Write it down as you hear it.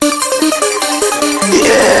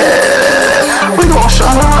Yeah, we gon'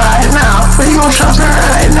 shopping right now. We gon' shopping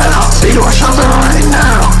right now. We gon' shopping right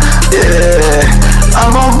now. Yeah,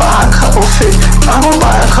 I'm gon' buy a couple fit. I'm gon'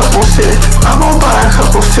 buy a couple fit. I'm gon' buy a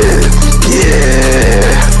couple fit. Yeah,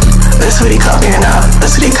 that's what he copying now.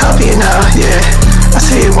 That's what he copying now. Yeah, I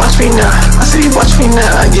said he watch me now. I said he watch me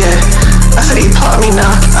now. Yeah, I said he plot me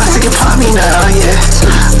now. I said he plot me now. Yeah,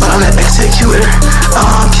 but I'm the executor.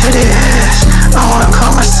 Oh, I'm kidding. I wanna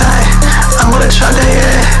call my side. I'm gonna try that,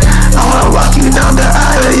 yeah. I wanna walk you down the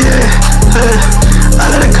aisle, yeah. I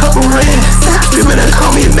let a couple ring. You better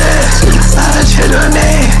call me back. I done changed my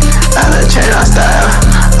name. I done changed my style.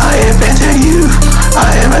 I invented you. I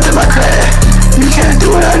invented my craft. You can't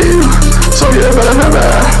do what I do. So you better remember.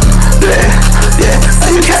 Yeah, yeah.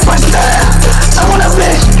 You can't my style. I wanna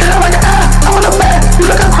play. You're like an eye. I wanna back. You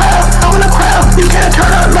like a crowd. I want a crowd. You can't turn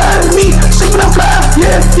out like me. Sleep when I'm fly.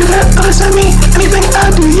 Yeah, you can't understand me. Anything I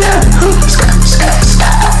do, yeah.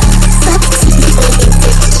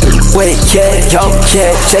 Wait, yeah, yo,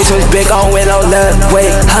 yeah, J Twïzz big on with no love. Wait,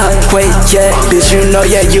 wait, yeah, bitch, you know,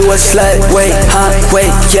 yeah, you a slut. Wait, wait,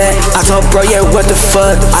 yeah, I told bro, yeah, what the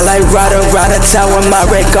fuck? I like riding around the town with my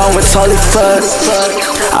red gun with totally fuck.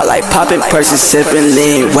 I like popping purses, sipping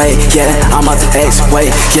lean. Wait, yeah, I'm on the X.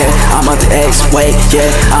 Wait, yeah, I'm on the X. Wait, yeah,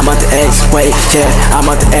 I'm on the X. Wait, yeah, I'm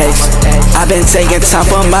on the X. I've been taking time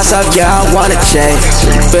for myself, yeah, I want a check.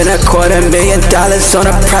 Spent $250,000 on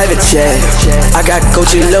a private jet. I got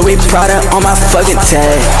Gucci, Louis, Prada on my fucking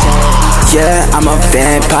tag. Yeah, I'm a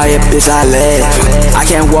vampire, bitch, I live. I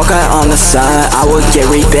can't walk out on the sun, I will get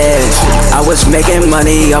revenge. I was making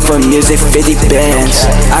money off of music, 50 bands.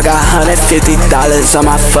 I got $150 on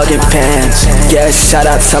my fucking pants. Yeah, shout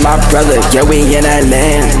out to my brother, yeah, we in that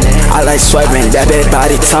land. I like swiping, that big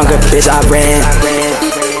body tongue, bitch, I ran.